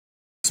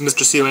This is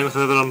Mr. C with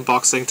another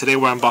unboxing. Today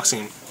we're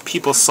unboxing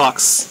People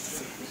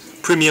Socks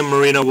Premium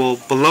Merino Wool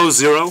Below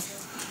Zero.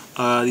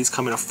 These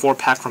come in a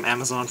 4-pack from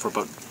Amazon for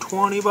about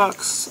 20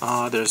 bucks.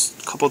 There's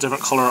a couple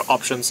different color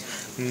options.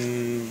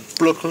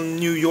 Brooklyn,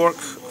 New York,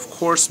 of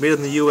course, made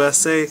in the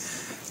USA.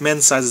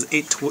 Men's sizes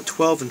 8 to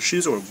 12 in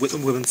shoes, or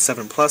women's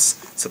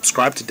 7+.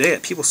 Subscribe today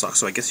at People Socks,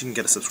 so I guess you can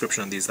get a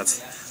subscription on these.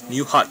 That's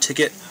new hot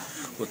ticket,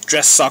 with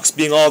dress socks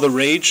being all the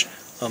rage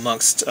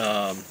amongst,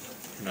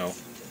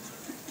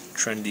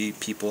 trendy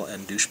people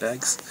and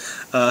douchebags.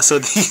 So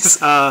these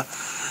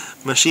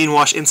machine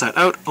wash inside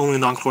out, only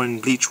non-chlorine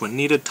bleach when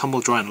needed,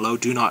 tumble dry and low,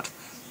 do not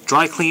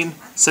dry clean,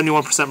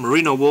 71%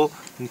 merino wool,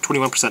 and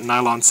 21%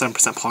 nylon, 7%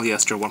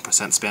 polyester, 1%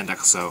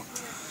 spandex. So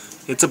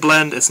it's a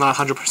blend, it's not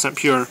 100%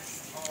 pure.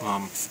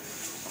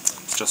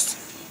 Just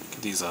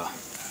get these,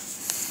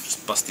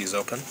 just bust these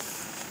open.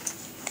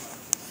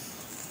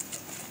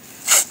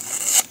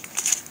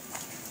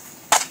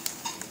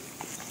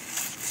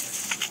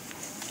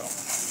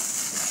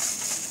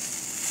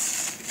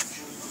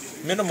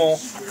 Minimal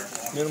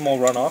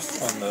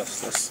runoff on this.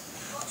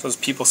 So there's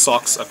People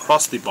Socks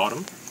across the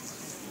bottom.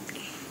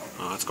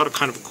 It's got a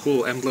kind of a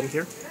cool emblem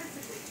here.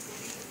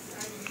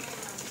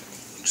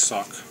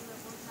 Sock.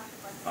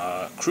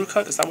 Crew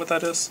cut, is that what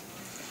that is?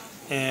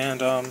 And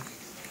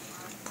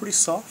pretty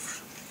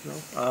soft.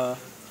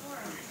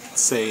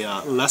 Say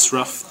less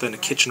rough than a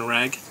kitchen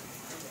rag,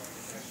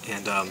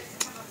 and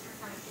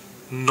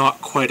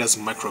not quite as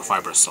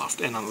microfiber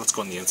soft. And let's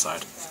go on the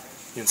inside.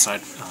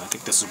 Inside, I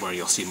think this is where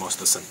you'll see most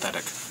of the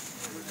synthetic.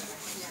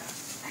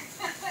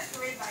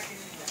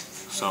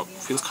 So,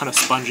 feels kind of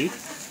spongy,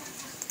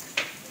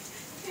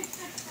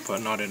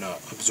 but not in an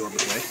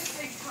absorbent way.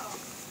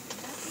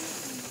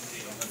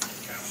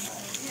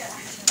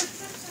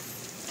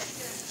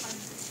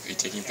 Are you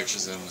taking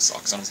pictures of him with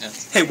socks on his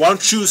hands? Hey, why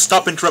don't you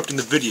stop interrupting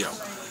the video?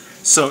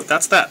 So,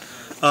 that's that.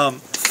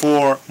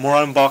 For more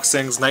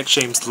unboxings, night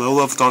shames, low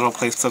love,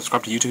 please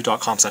subscribe to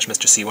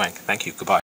youtube.com/Mr. C Wang. Thank you, goodbye.